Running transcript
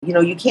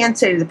You can't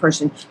say to the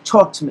person,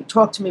 talk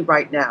to me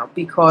right now,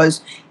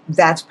 because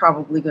that's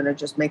probably going to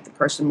just make the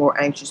person more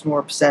anxious, more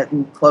upset,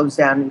 and close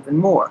down even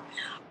more.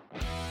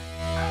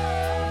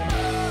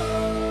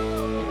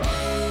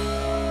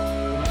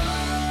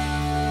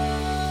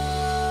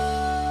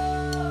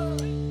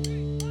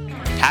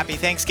 Happy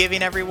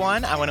Thanksgiving,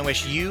 everyone. I want to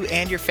wish you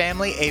and your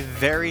family a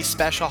very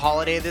special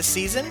holiday this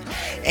season.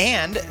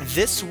 And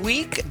this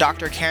week,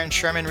 Dr. Karen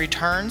Sherman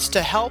returns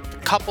to help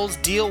couples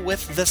deal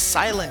with the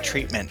silent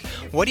treatment.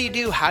 What do you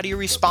do? How do you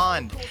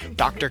respond?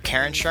 Dr.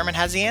 Karen Sherman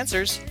has the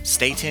answers.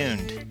 Stay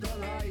tuned.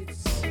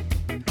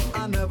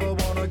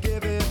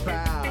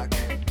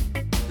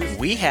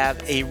 We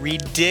have a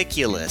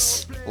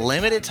ridiculous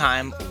limited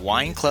time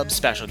wine club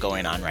special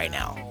going on right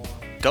now.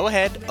 Go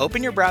ahead,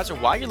 open your browser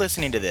while you're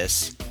listening to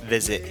this,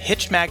 visit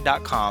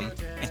hitchedmag.com,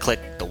 and click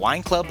the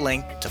Wine Club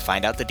link to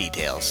find out the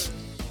details.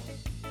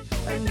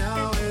 And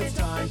now it's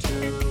time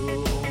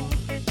to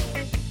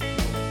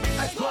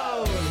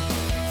explode.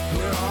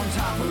 We're on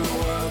top of the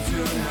world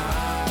tonight.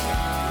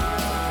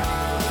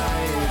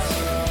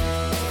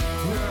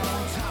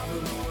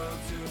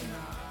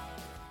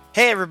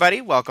 Hey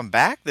everybody, welcome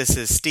back. This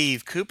is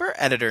Steve Cooper,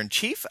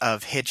 Editor-in-Chief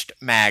of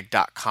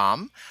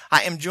HitchedMag.com.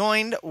 I am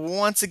joined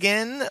once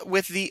again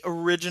with the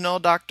original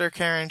Dr.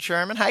 Karen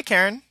Sherman. Hi,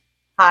 Karen.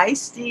 Hi,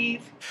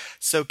 Steve.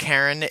 So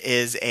Karen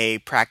is a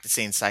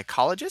practicing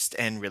psychologist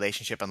in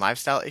relationship and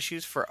lifestyle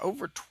issues for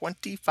over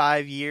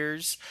 25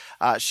 years.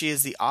 She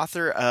is the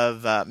author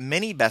of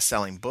many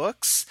best-selling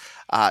books.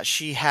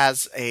 She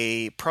has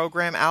a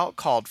program out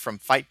called From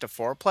Fight to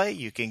Foreplay.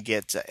 You can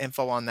get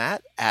info on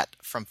that at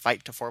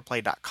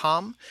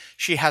FromFightToForeplay.com.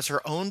 She has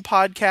her own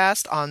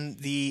podcast on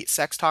the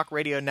Sex Talk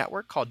Radio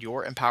Network called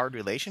Your Empowered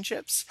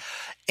Relationships.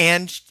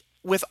 And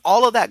with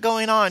all of that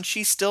going on,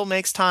 she still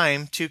makes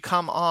time to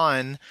come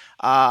on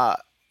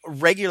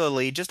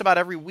regularly, just about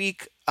every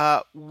week,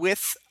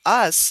 with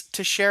us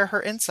to share her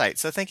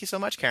insights. So thank you so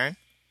much, Karen.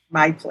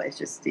 My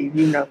pleasure, Steve.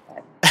 You know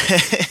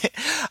that.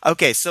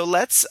 Okay, so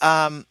let's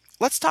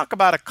talk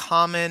about a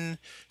common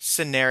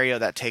scenario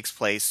that takes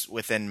place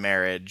within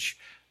marriage.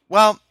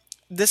 Well,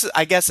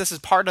 I guess this is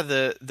part of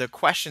the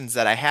questions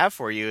that I have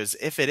for you, is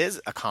if it is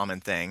a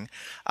common thing.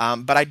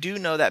 But I do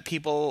know that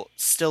people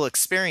still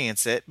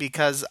experience it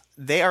because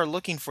they are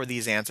looking for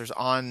these answers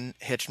on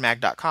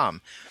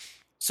hitchedmag.com.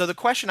 So the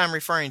question I'm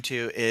referring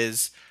to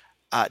is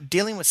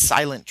dealing with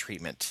silent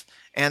treatment.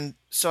 And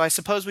so I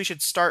suppose we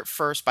should start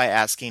first by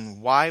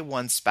asking why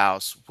one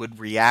spouse would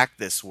react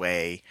this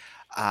way.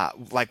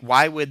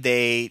 Why would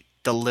they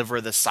deliver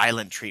the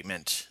silent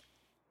treatment?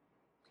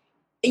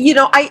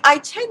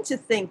 I tend to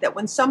think that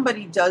when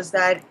somebody does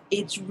that,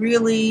 it's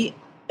really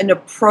an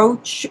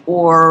approach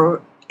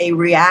or a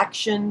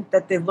reaction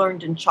that they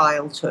learned in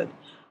childhood.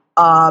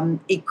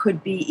 It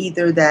could be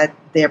either that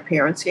their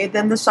parents gave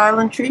them the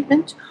silent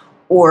treatment,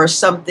 or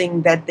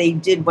something that they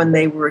did when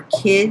they were a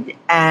kid,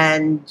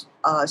 and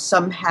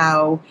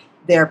somehow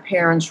their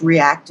parents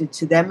reacted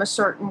to them a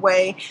certain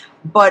way.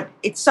 But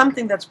it's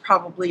something that's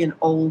probably an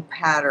old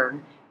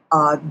pattern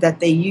that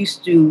they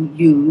used to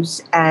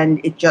use,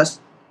 and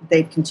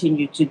they've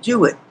continued to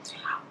do it.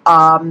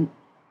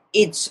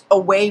 It's a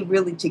way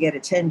really to get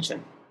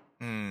attention.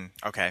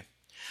 Okay.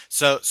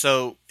 So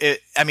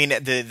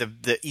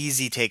the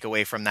easy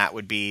takeaway from that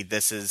would be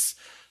this is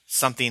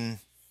something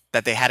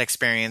that they had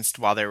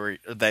experienced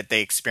that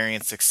they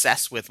experienced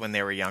success with when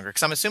they were younger.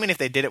 Because I'm assuming if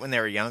they did it when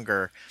they were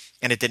younger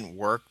and it didn't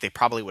work, they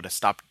probably would have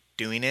stopped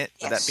doing it.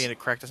 Yes. Would that be a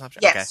correct assumption?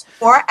 Yes.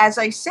 Okay. Or as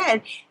I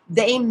said,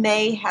 they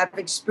may have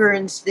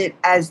experienced it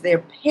as their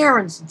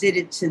parents did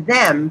it to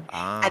them.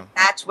 And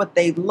that's what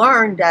they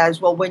learned as,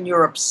 well, when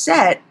you're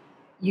upset,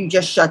 you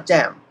just shut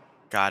down.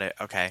 Got it.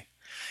 Okay.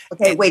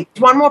 Okay, wait.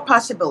 One more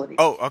possibility.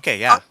 Oh, okay,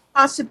 yeah. A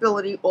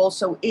possibility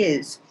also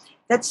is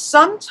that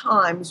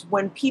sometimes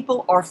when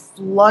people are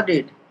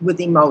flooded with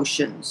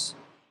emotions,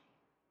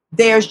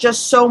 there's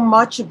just so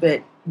much of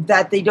it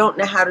that they don't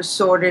know how to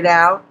sort it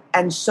out.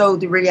 And so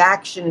the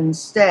reaction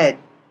instead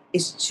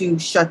is to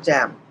shut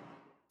down.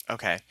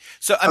 Okay.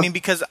 So,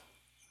 because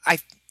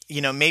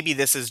maybe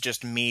this is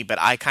just me, but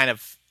I kind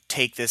of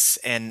take this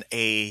in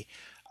the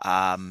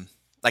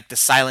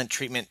silent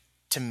treatment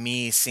to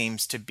me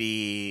seems to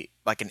be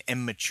like an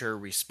immature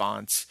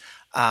response.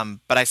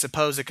 But I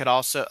suppose it could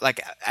also,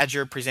 as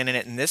you're presenting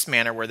it in this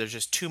manner where there's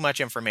just too much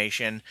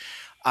information,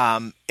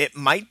 it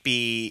might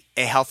be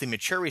a healthy,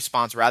 mature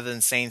response rather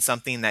than saying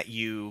something that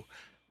you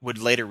would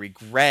later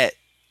regret.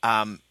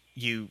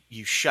 You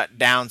shut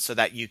down so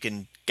that you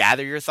can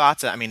gather your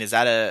thoughts. Is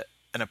that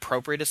an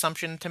appropriate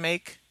assumption to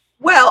make?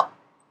 Well,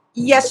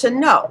 yes and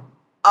no.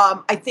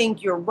 I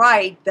think you're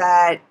right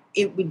that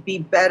it would be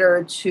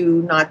better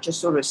to not just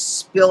sort of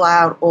spill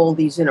out all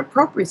these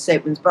inappropriate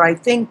statements, but I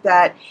think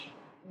that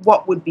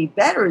what would be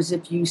better is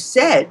if you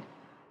said,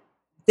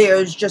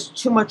 there's just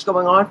too much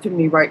going on for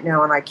me right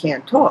now and I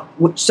can't talk.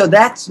 So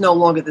that's no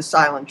longer the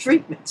silent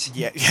treatment.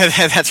 Yeah,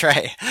 that's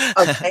right.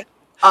 Okay.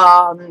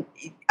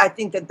 I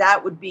think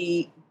that would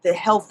be the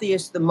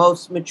healthiest, the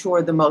most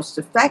mature, the most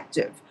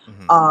effective.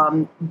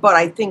 Hmm. But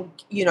I think,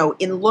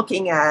 in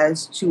looking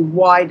as to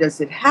why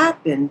does it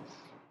happen,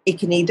 it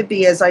can either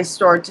be, as I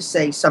started to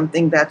say,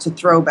 something that's a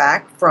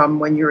throwback from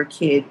when you're a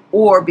kid,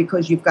 or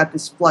because you've got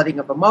this flooding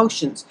of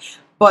emotions.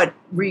 But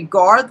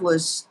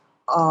regardless,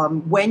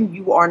 when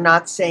you are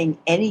not saying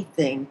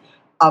anything,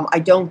 I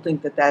don't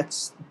think that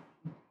that's,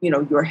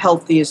 your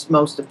healthiest,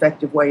 most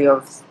effective way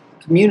of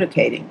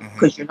communicating, Hmm.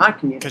 because you're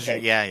not Because you're,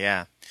 communicating. yeah,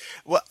 yeah.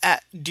 Well,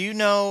 do you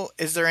know,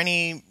 is there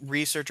any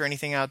research or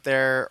anything out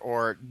there,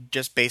 or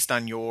just based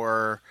on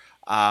your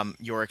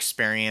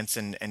experience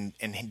and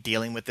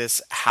dealing with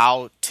this,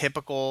 how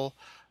typical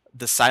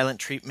the silent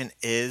treatment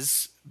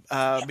is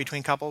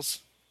between couples?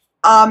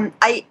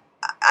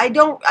 I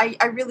don't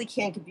I really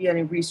can't give you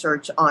any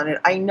research on it.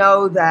 I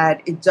know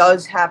that it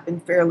does happen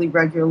fairly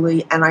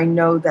regularly, and I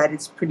know that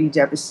it's pretty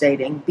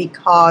devastating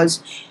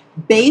because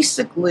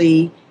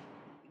basically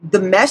the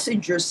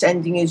message you're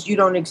sending is you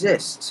don't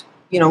exist.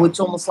 Mm, It's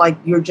almost like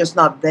you're just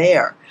not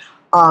there.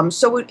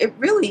 So it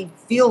really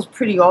feels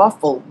pretty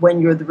awful when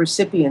you're the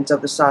recipient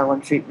of the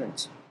silent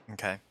treatment.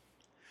 okay.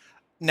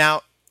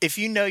 Now, if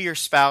you know your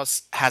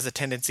spouse has a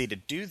tendency to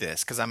do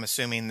this, because I'm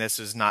assuming this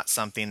is not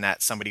something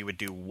that somebody would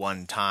do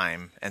one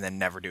time and then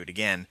never do it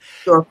again,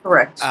 You're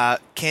correct.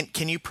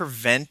 can you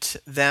prevent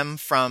them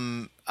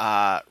from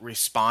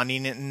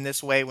responding in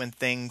this way when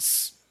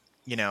things,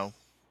 you know,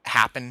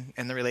 happen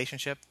in the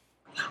relationship?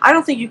 I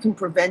don't think you can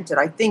prevent it.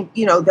 I think,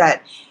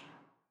 that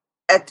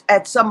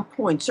at some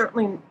point,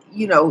 certainly,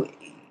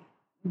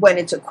 when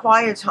it's a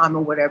quiet time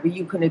or whatever,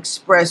 you can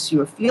express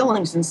your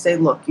feelings and say,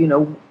 look,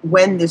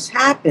 when this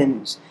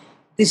happens,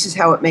 this is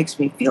how it makes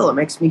me feel. It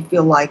makes me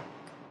feel like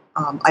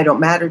I don't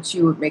matter to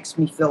you. It makes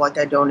me feel like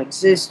I don't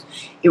exist.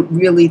 It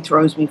really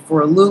throws me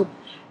for a loop.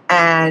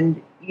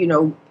 And,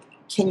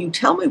 can you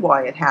tell me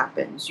why it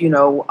happens?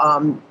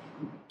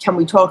 Can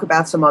we talk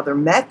about some other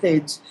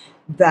methods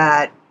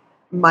that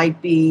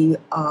might be,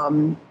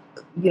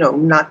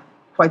 not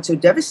quite so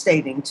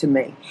devastating to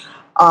me?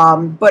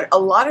 But a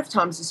lot of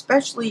times,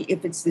 especially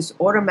if it's this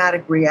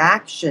automatic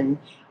reaction,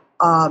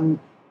 um,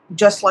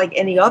 just like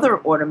any other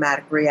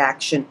automatic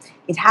reaction,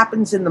 it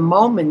happens in the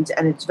moment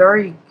and it's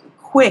very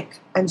quick.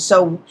 And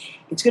so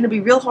it's going to be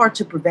real hard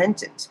to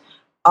prevent it.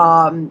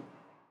 Um,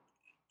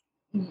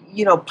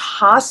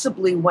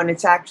 Possibly when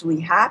it's actually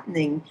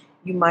happening,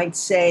 you might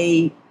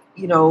say,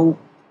 you know,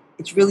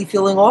 it's really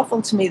feeling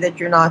awful to me that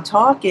you're not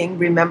talking.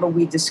 Remember,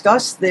 we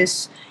discussed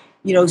this.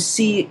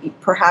 See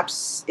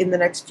perhaps in the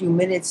next few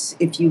minutes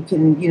if you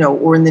can,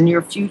 or in the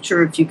near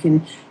future, if you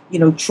can,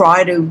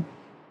 try to,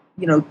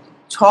 you know,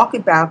 talk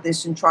about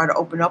this and try to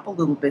open up a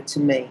little bit to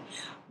me.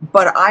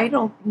 But I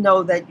don't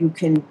know that you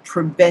can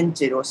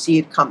prevent it or see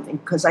it coming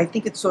because I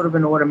think it's sort of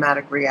an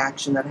automatic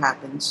reaction that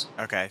happens.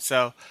 Okay,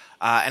 so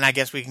and I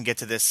guess we can get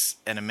to this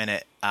in a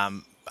minute.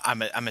 I'm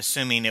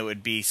assuming it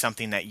would be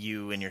something that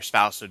you and your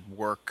spouse would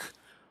work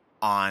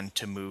on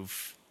to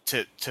move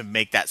to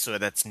make that so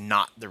that's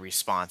not the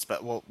response.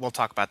 But we'll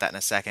talk about that in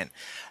a second.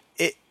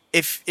 It,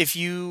 if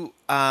you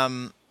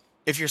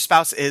if your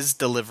spouse is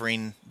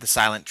delivering the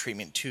silent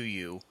treatment to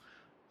you,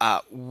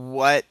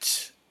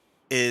 what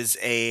is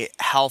a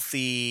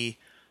healthy,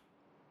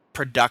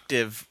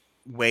 productive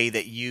way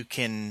that you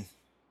can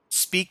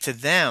speak to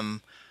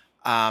them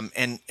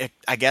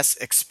I guess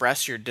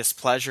express your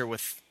displeasure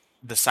with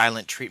the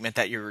silent treatment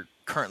that you're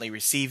currently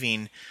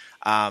receiving,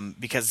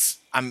 because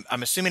I'm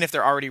assuming if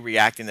they're already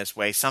reacting this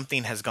way,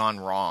 something has gone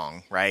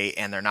wrong, right?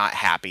 And they're not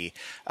happy.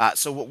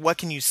 So what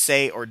can you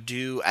say or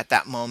do at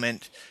that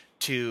moment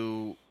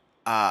to,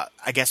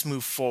 I guess,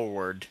 move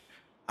forward?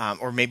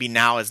 Or maybe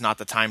now is not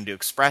the time to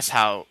express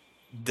how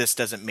this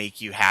doesn't make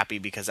you happy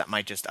because that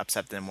might just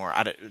upset them more.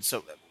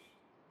 So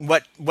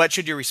what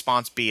should your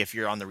response be if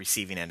you're on the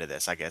receiving end of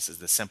this? I guess is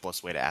the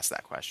simplest way to ask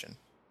that question.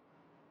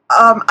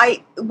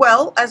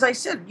 Well, as I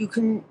said, you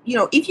can,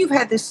 if you've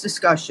had this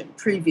discussion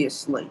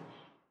previously,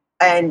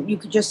 and you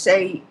could just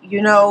say,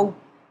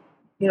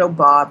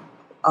 Bob,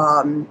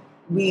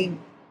 we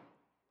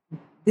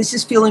this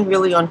is feeling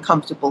really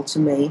uncomfortable to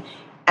me,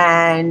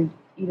 and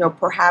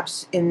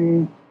perhaps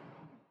in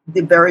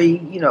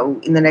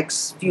the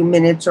next few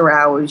minutes or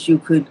hours, you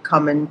could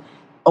come and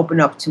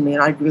open up to me,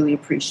 and I'd really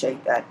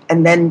appreciate that.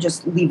 And then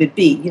just leave it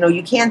be.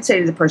 You can't say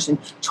to the person,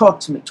 talk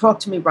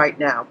to me right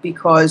now,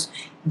 because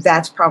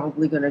that's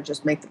probably going to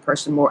just make the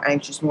person more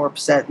anxious, more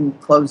upset, and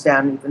close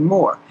down even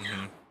more.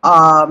 Hmm.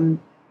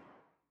 Um,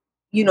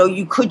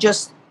 you could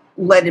just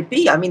let it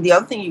be. I mean, the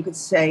other thing you could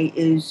say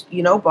is,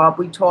 Bob,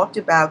 we talked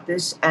about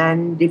this,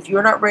 and if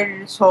you're not ready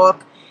to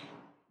talk,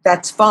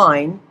 that's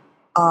fine.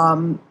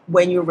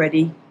 When you're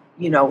ready,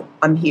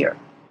 I'm here.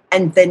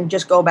 And then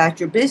just go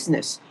about your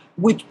business,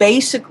 which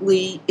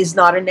basically is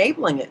not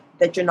enabling it.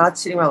 That you're not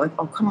sitting around like,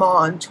 oh, come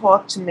on,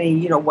 talk to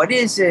me. What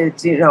is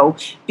it?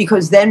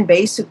 Because then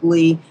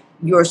basically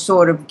you're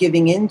sort of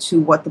giving into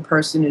what the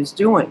person is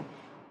doing.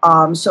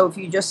 So if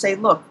you just say,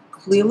 look,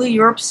 clearly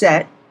you're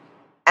upset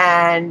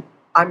and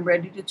I'm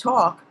ready to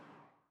talk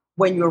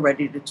when you're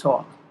ready to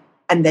talk.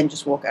 and then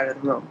just walk out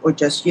of the room, or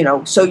just,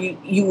 so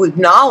you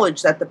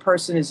acknowledge that the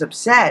person is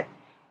upset,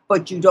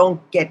 but you don't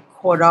get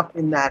caught up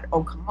in that,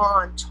 oh, come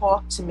on,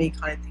 talk to me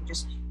kind of thing.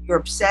 Just, you're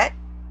upset.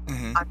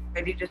 Hmm. I'm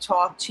ready to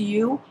talk to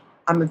you.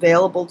 I'm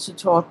available to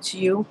talk to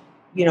you.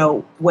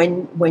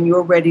 When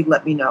you're ready,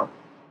 let me know.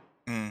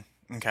 Mm,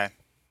 okay.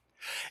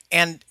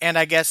 And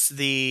I guess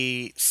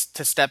to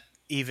step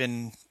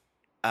even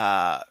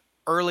uh,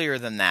 earlier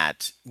than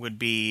that would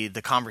be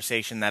the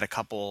conversation that a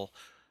couple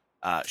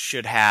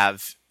should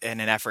have in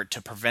an effort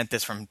to prevent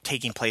this from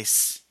taking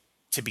place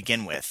to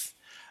begin with.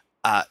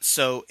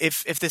 So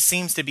if this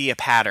seems to be a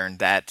pattern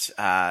that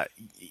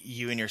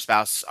you and your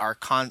spouse are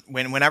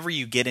whenever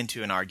you get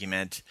into an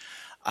argument,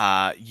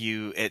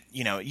 it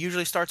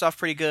usually starts off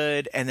pretty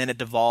good, and then it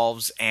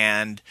devolves,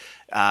 and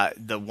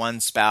the one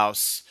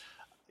spouse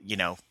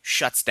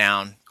shuts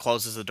down,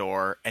 closes the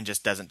door, and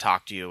just doesn't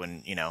talk to you,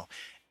 and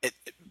it,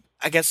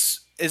 I guess,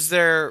 is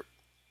there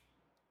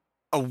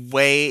a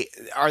way?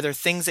 Are there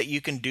things that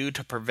you can do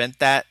to prevent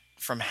that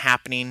from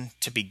happening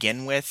to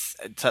begin with?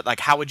 Like,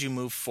 how would you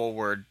move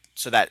forward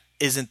so that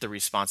isn't the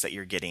response that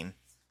you're getting?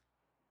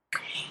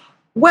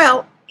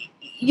 Well,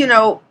 you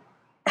know,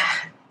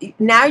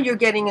 now you're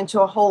getting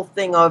into a whole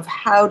thing of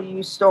how do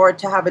you start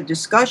to have a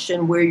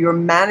discussion where you're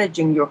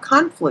managing your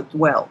conflict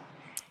well.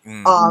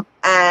 Mm,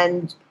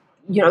 And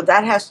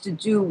that has to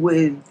do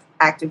with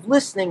active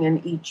listening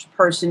and each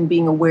person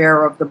being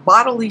aware of the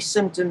bodily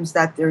symptoms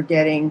that they're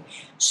getting,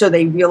 so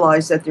they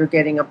realize that they're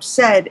getting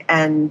upset,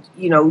 and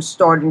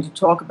starting to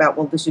talk about,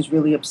 well, this is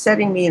really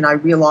upsetting me, and I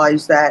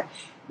realize that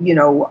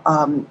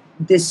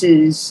this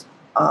is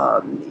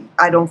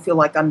I don't feel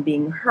like I'm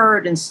being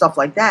heard, and stuff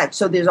like that.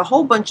 So there's a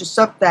whole bunch of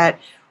stuff that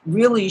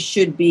really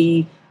should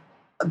be,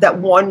 that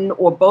one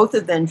or both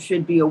of them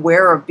should be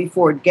aware of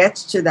before it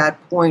gets to that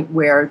point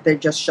where they're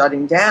just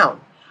shutting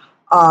down.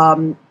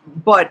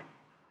 But,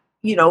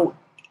 you know,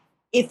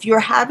 if you're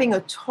having a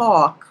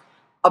talk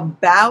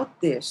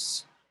about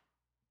this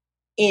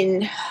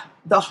in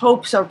the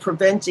hopes of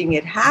preventing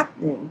it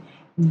happening,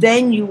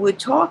 then you would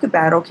talk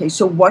about, okay,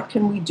 so what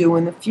can we do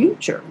in the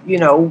future?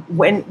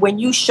 When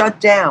you shut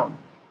down,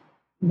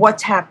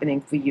 what's happening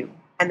for you?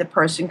 And the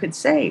person could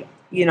say,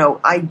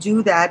 I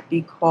do that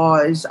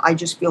because I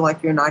just feel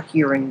like you're not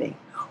hearing me.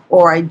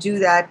 Or I do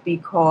that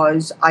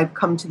because I've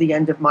come to the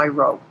end of my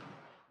rope.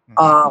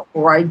 mhm.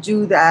 Or I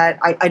do that.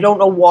 I don't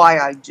know why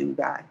I do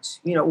that,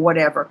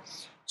 whatever.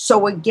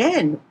 So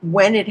again,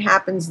 when it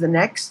happens the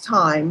next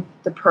time,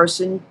 the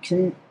person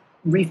can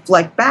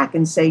reflect back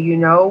and say,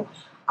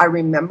 I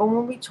remember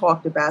when we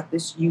talked about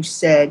this, you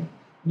said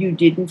you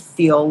didn't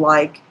feel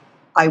like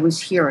I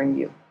was hearing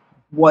you.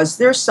 Was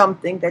there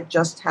something that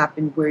just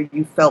happened where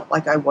you felt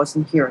like I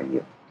wasn't hearing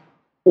you?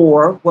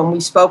 Or when we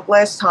spoke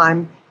last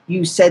time,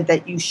 you said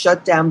that you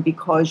shut down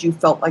because you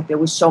felt like there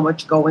was so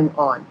much going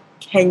on.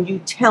 Can you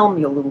tell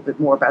me a little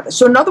bit more about this?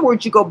 So, in other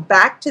words, you go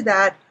back to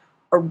that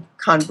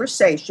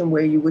conversation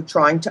where you were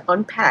trying to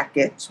unpack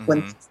it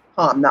when Mhm.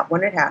 calm, not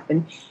when it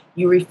happened.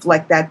 You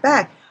reflect that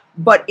back.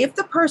 But if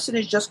the person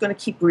is just going to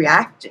keep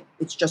reacting,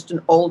 it's just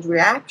an old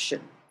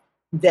reaction,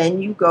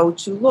 then you go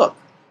to look,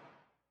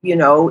 you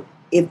know,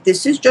 if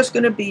this is just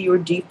going to be your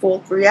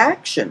default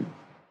reaction,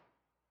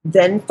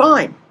 then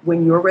fine.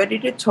 When you're ready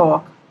to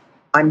talk,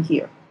 I'm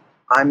here.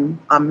 I'm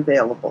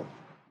available.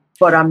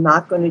 But I'm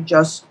not going to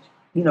just,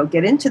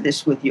 get into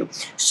this with you.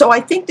 So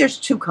I think there's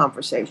two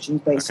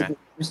conversations Okay. basically.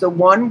 There's the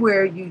one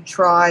where you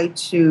try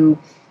to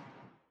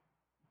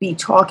be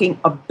talking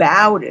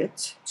about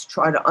it, to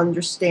try to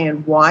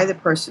understand why the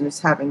person is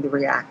having the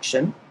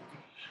reaction.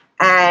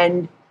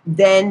 And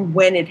then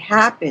when it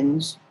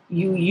happens,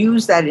 you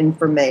use that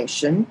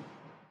information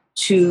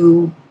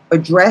to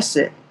address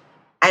it.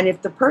 And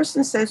if the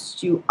person says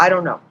to you, I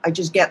don't know, I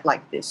just get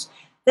like this,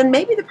 then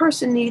maybe the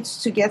person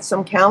needs to get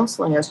some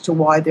counseling as to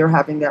why they're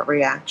having that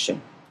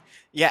reaction.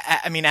 Yeah,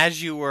 I mean,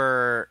 as you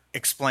were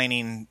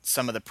explaining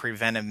some of the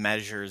preventive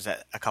measures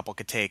that a couple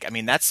could take, I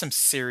mean, that's some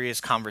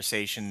serious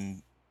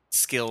conversation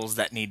skills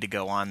that need to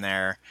go on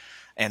there,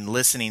 and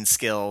listening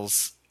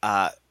skills,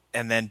 and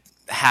then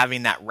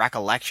having that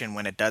recollection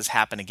when it does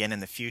happen again in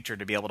the future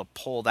to be able to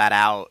pull that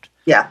out.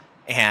 Yeah.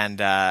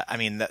 And I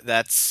mean,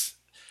 that's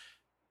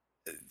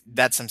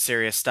some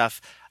serious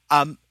stuff.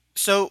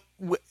 So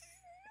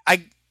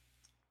I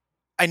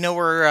I know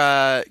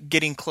we're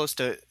getting close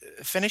to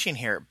finishing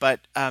here, but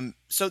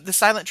so the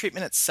silent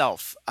treatment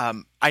itself,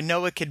 I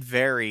know it could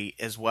vary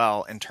as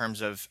well in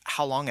terms of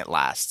how long it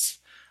lasts.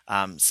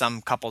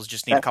 Some couples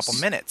just need a couple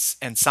That's, minutes,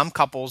 and some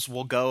couples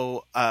will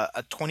go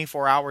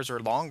 24 hours or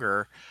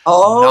longer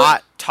oh, not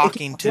it can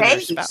talking to be their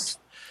days. spouse.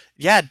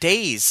 Yeah,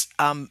 days.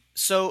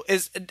 So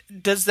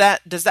does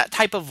that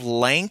type of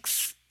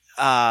length,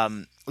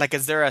 like,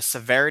 is there a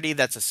severity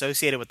that's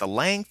associated with the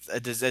length?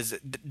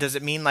 Does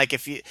it mean, like,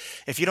 if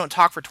you don't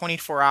talk for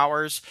 24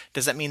 hours,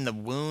 does that mean the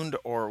wound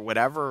or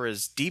whatever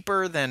is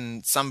deeper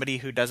than somebody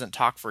who doesn't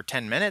talk for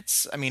 10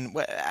 minutes? I mean,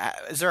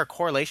 is there a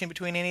correlation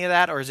between any of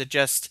that, or is it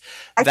just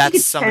I think that's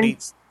it somebody?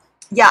 depends.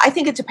 Yeah, I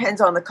think it depends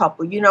on the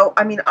couple.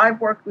 I mean, I've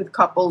worked with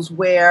couples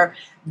where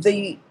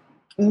the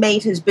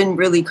mate has been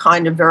really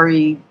kind of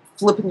very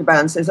flippant about it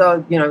and says,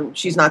 "Oh,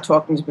 she's not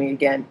talking to me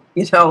again."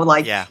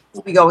 Like, Yeah.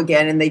 here we go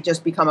again, and they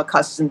just become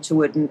accustomed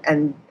to it,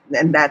 and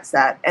that's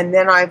that. And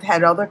then I've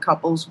had other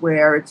couples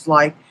where it's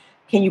like,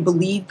 "Can you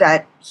believe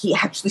that he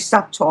actually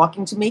stopped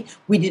talking to me?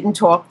 We didn't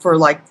talk for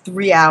like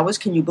 3 hours.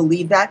 Can you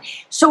believe that?"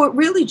 So it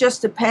really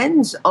just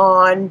depends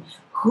on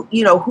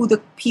who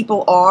the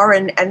people are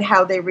and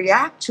how they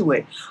react to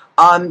it.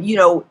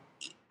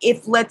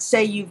 If let's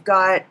say you've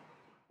got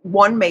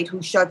one mate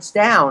who shuts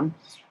down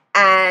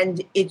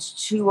and it's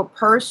to a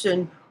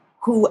person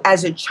who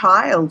as a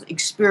child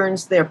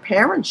experienced their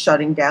parents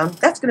shutting down,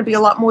 that's going to be a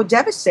lot more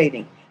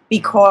devastating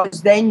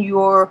because then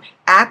you're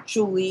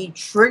actually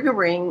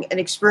triggering an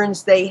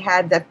experience they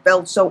had that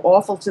felt so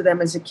awful to them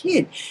as a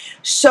kid.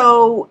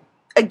 So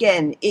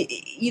again,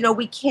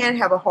 we can't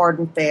have a hard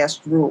and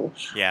fast rule.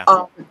 Yeah.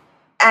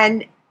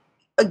 And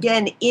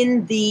again,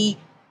 in the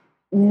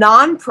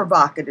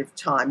non-provocative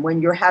time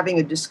when you're having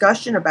a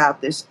discussion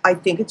about this, I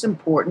think it's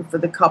important for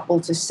the couple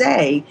to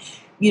say,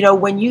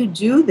 when you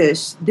do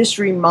this, this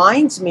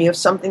reminds me of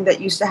something that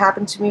used to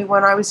happen to me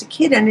when I was a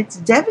kid, and it's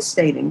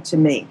devastating to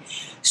me.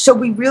 So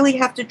we really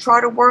have to try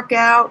to work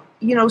out,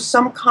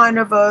 some kind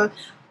of a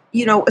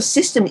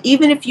system.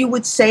 Even if you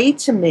would say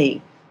to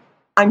me,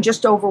 "I'm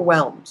just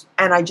overwhelmed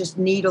and I just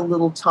need a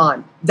little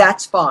time,"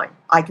 that's fine.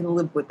 I can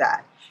live with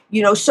that.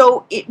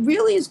 So it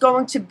really is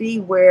going to be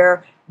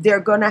where they're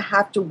going to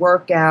have to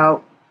work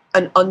out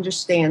an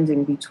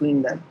understanding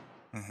between them.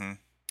 Hmm.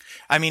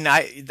 I mean,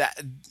 I that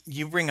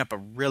you bring up a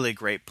really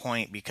great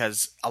point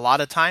because a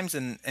lot of times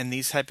in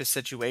these type of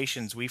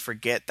situations, we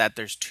forget that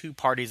there's two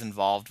parties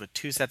involved with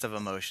two sets of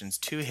emotions,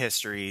 two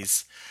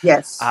histories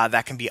Yes.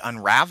 that can be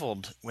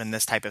unraveled when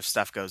this type of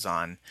stuff goes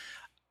on.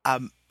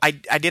 I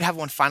did have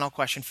one final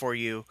question for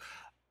you.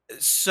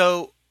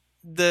 So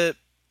the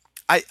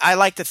I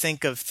like to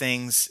think of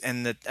things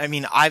and that I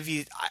mean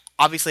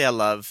obviously I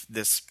love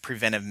this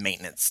preventive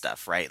maintenance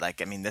stuff, right?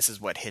 Like I mean this is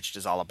what Hitched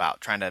is all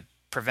about, trying to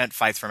prevent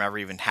fights from ever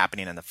even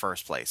happening in the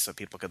first place so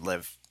people could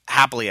live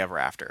happily ever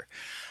after.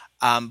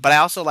 But I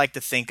also like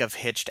to think of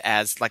Hitched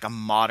as like a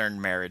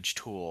modern marriage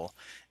tool,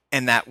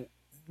 and that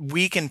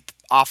we can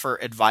offer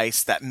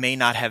advice that may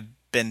not have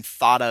been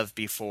thought of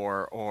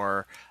before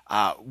or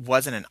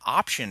wasn't an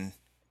option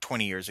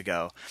 20 years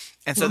ago.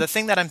 And so Mhm. the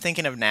thing that I'm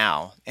thinking of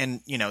now,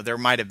 and there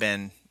might have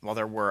been, well,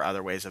 there were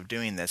other ways of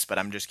doing this, but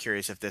I'm just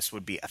curious if this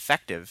would be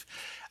effective.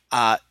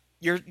 Uh,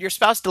 your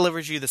spouse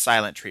delivers you the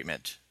silent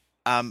treatment,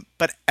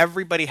 but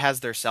everybody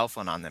has their cell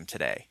phone on them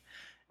today.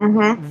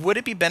 Mhm. Would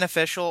it be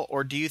beneficial,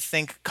 or do you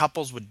think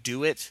couples would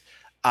do it?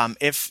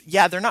 If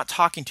yeah, they're not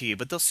talking to you,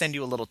 but they'll send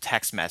you a little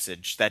text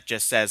message that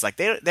just says like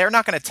they're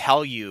not going to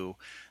tell you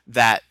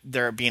that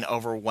they're being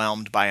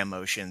overwhelmed by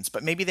emotions,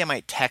 but maybe they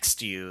might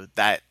text you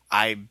that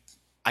I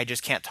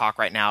just can't talk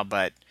right now,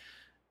 but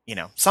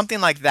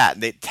something like that.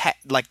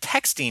 Like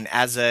texting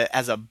as a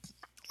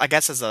I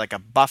guess as like a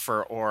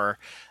buffer or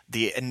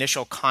the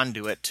initial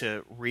conduit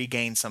to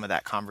regain some of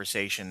that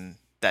conversation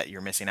that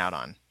you're missing out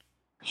on.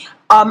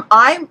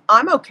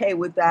 I'm okay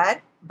with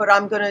that, but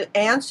I'm going to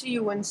answer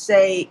you and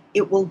say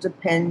it will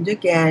depend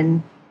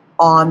again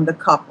on the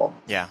couple.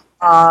 Yeah.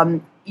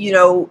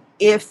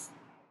 If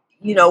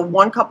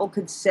one couple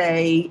could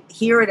say,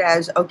 hear it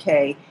as,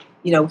 okay,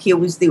 here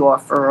was the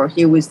offer or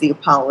here was the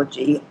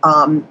apology.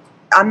 I'm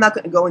not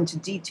going to go into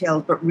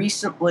details, but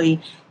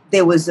recently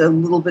there was a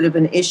little bit of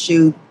an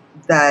issue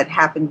that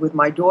happened with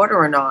my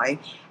daughter and I,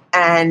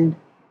 and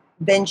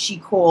then she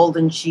called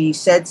and she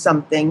said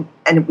something,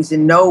 and it was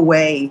in no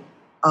way,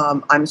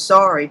 "I'm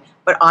sorry,"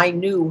 but I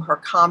knew her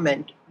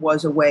comment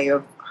was a way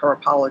of her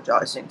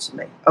apologizing to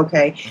me.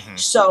 Okay, Hmm.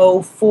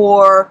 so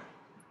for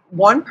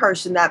one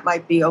person that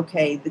might be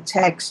okay, the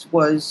text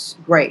was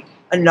great.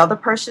 Another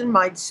person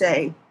might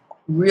say,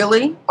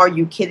 "Really? Are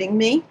you kidding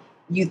me?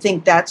 You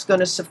think that's going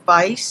to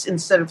suffice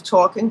instead of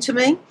talking to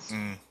me?"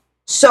 Mm,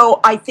 So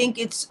I think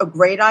it's a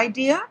great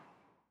idea,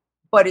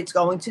 but it's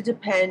going to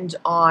depend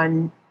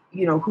on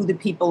who the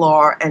people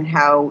are and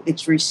how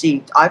it's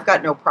received. I've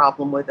got no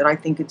problem with it. I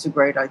think it's a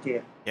great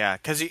idea. yeah,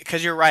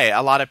 because you're right.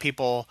 A lot of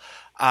people.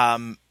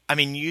 I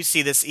mean, you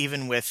see this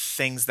even with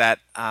things that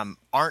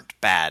aren't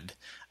bad.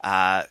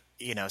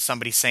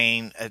 Somebody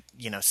saying,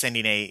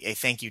 sending a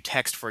thank you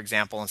text, for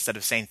example, instead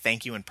of saying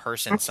thank you in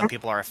person. Some Mhm.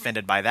 people are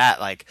offended by that.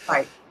 Like,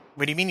 Right.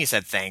 what do you mean you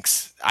said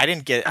thanks? I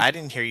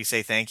didn't hear you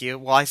say thank you.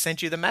 Well, I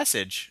sent you the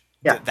message.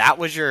 Yeah. That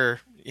was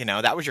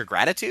that was your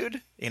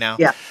gratitude,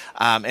 Yeah.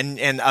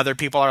 and other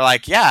people are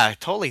like, yeah,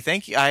 totally.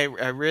 Thank you. I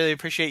really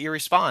appreciate your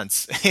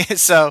response.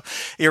 So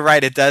you're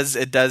right. It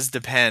does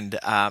depend.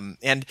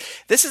 And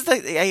this is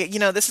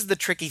this is the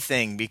tricky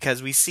thing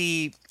because we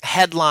see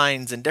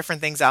headlines and different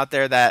things out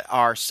there that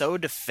are so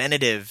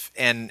definitive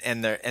in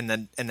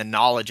the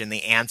knowledge and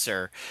the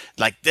answer,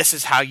 like this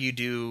is how you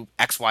do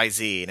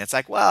XYZ, and it's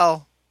like,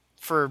 well,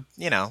 for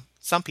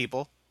some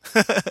people,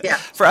 Yeah.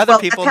 for other Well,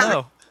 people,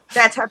 no.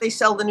 that's how they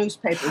sell the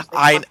newspapers. They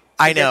I want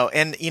I know,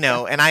 and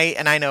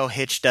I know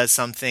Hitch does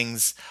some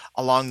things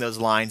along those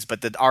lines,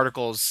 but the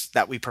articles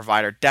that we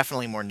provide are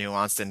definitely more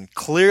nuanced, and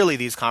clearly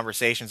these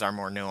conversations are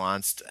more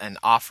nuanced and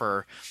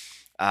offer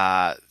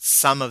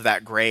some of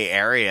that gray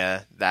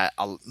area that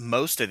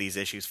most of these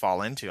issues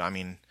fall into.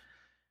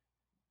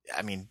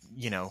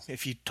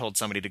 If you told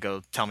somebody to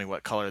go tell me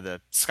what color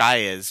the sky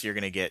is, you're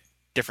going to get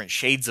different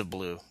shades of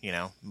blue.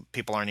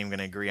 People aren't even going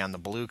to agree on the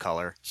blue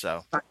color.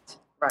 So,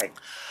 right.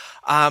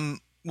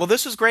 Well,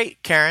 this was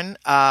great, Karen.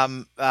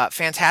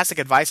 Fantastic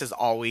advice as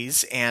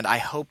always, and I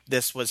hope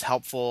this was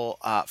helpful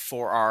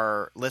for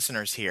our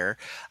listeners here.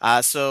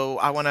 So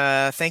I want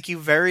to thank you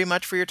very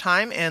much for your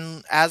time,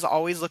 and as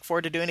always, look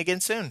forward to doing it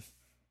again soon.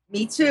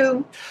 Me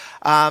too.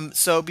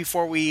 So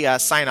before we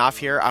sign off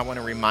here, I want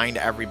to remind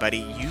everybody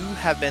you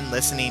have been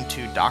listening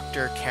to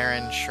Dr.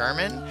 Karen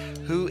Sherman,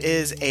 who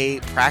is a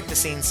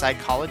practicing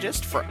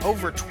psychologist for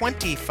over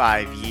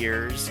 25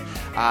 years.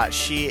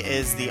 She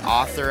is the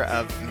author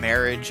of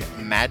Marriage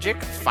Magic,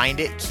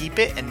 Find It, Keep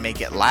It, and Make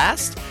It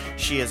Last.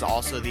 She is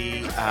also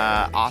the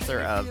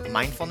author of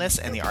Mindfulness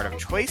and the Art of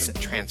Choice,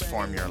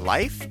 Transform Your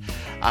Life.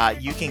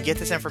 You can get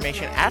this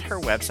information at her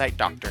website,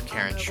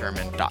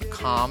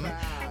 drkarensherman.com.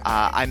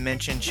 I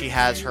mentioned she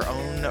has her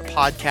own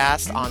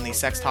podcast on the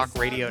Sex Talk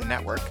Radio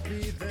Network.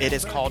 It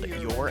is called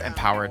Your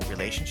Empowered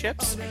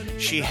Relationships.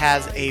 She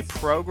has a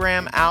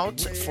program out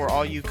for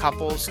all you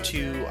couples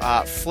to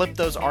flip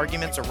those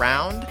arguments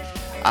around.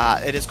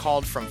 It is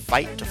called From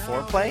Fight to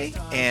Foreplay,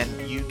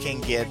 and you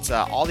can get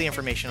all the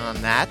information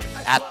on that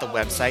at the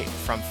website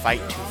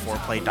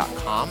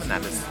fromfight2foreplay.com, and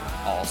that is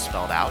all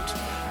spelled out.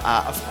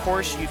 Of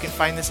course, you can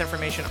find this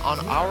information on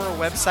our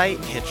website,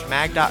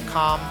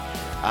 hitchmag.com.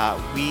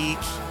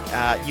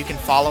 You can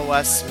follow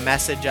us,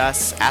 message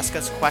us, ask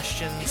us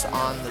questions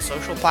on the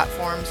social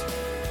platforms,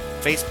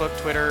 Facebook,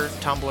 Twitter,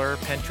 Tumblr,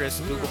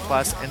 Pinterest, Google+,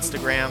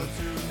 Instagram.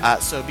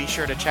 So be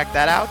sure to check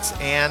that out.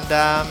 And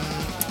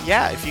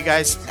if you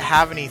guys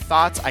have any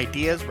thoughts,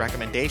 ideas,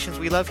 recommendations,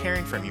 we love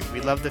hearing from you.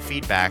 We love the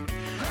feedback.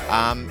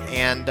 I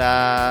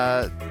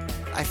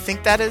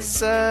think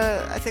that's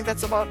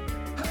about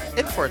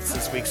it for us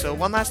this week. So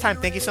one last time,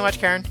 thank you so much,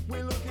 Karen.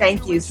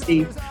 Thank you,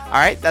 Steve. All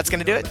right, that's going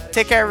to do it.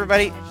 Take care,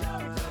 everybody.